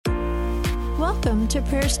Welcome to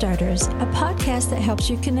Prayer Starters, a podcast that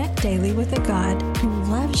helps you connect daily with a God who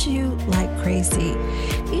loves you like crazy.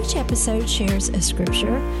 Each episode shares a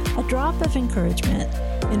scripture, a drop of encouragement,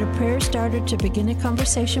 and a prayer starter to begin a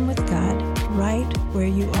conversation with God right where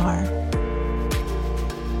you are.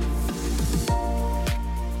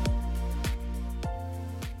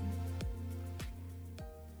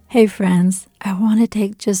 Hey friends, I want to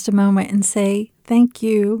take just a moment and say thank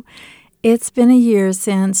you. It's been a year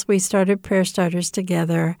since we started Prayer Starters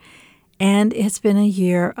together, and it's been a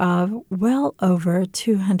year of well over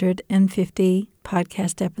 250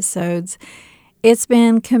 podcast episodes. It's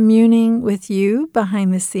been communing with you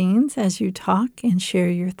behind the scenes as you talk and share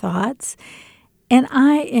your thoughts, and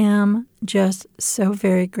I am just so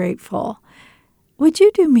very grateful. Would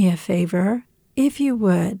you do me a favor? If you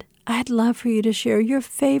would, I'd love for you to share your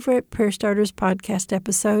favorite Prayer Starters podcast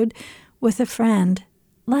episode with a friend.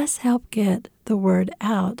 Let's help get the word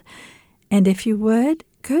out. And if you would,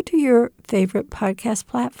 go to your favorite podcast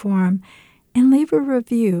platform and leave a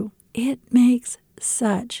review. It makes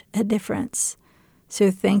such a difference.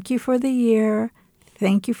 So thank you for the year.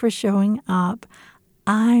 Thank you for showing up.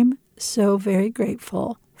 I'm so very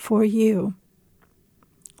grateful for you.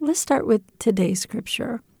 Let's start with today's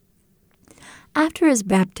scripture. After his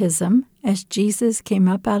baptism, as Jesus came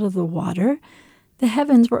up out of the water, the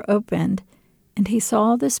heavens were opened, and he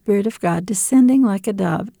saw the Spirit of God descending like a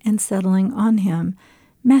dove and settling on him.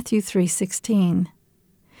 Matthew 3:16.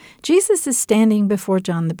 Jesus is standing before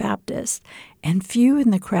John the Baptist, and few in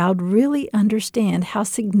the crowd really understand how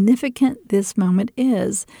significant this moment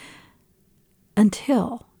is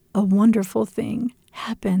until a wonderful thing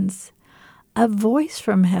happens. A voice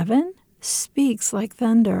from heaven speaks like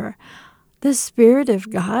thunder. The Spirit of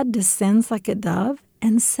God descends like a dove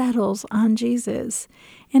and settles on Jesus.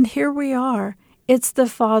 And here we are. It's the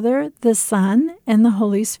Father, the Son, and the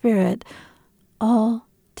Holy Spirit, all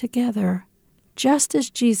together, just as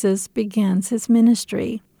Jesus begins his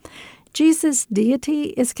ministry. Jesus' deity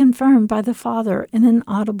is confirmed by the Father in an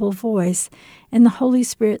audible voice, and the Holy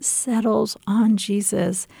Spirit settles on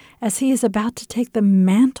Jesus as he is about to take the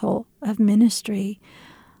mantle of ministry.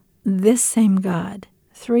 This same God,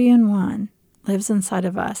 3 in 1, lives inside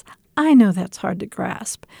of us. I know that's hard to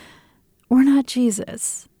grasp. We're not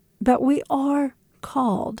Jesus, but we are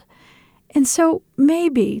called. And so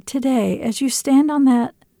maybe today, as you stand on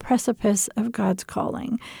that precipice of God's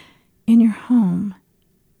calling, in your home,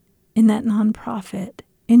 in that nonprofit,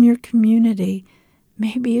 in your community,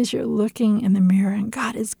 maybe as you're looking in the mirror and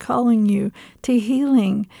God is calling you to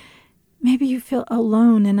healing, maybe you feel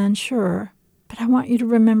alone and unsure, but I want you to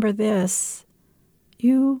remember this.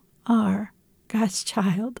 You are God's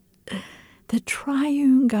child. The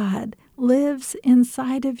triune God lives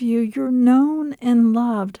inside of you. You're known and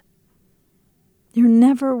loved. You're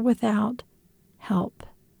never without help.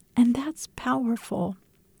 And that's powerful.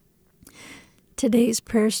 Today's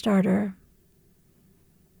prayer starter.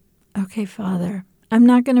 Okay, Father, I'm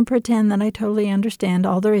not going to pretend that I totally understand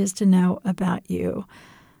all there is to know about you.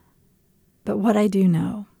 But what I do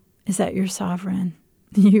know is that you're sovereign.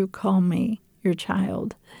 You call me your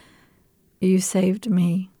child. You saved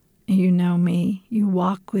me, you know me, you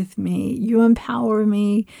walk with me, you empower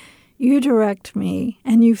me, you direct me,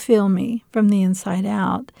 and you fill me from the inside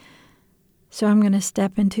out. So I'm going to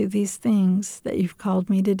step into these things that you've called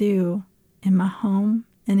me to do in my home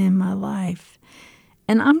and in my life.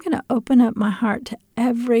 And I'm going to open up my heart to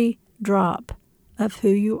every drop of who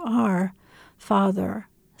you are, Father,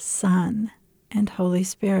 Son, and Holy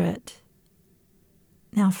Spirit.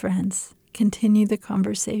 Now, friends, continue the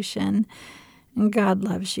conversation. And God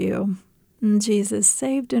loves you. And Jesus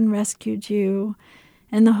saved and rescued you.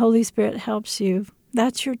 And the Holy Spirit helps you.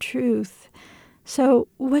 That's your truth. So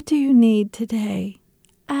what do you need today?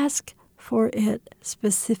 Ask for it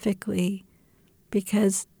specifically.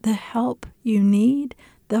 Because the help you need,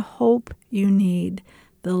 the hope you need,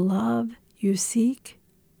 the love you seek,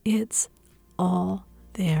 it's all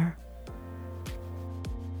there.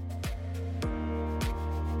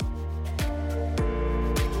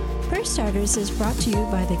 Prayer Starters is brought to you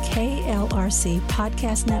by the KLRC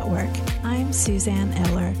Podcast Network. I'm Suzanne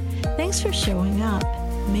Eller. Thanks for showing up.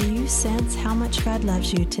 May you sense how much God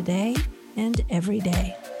loves you today and every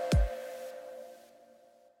day.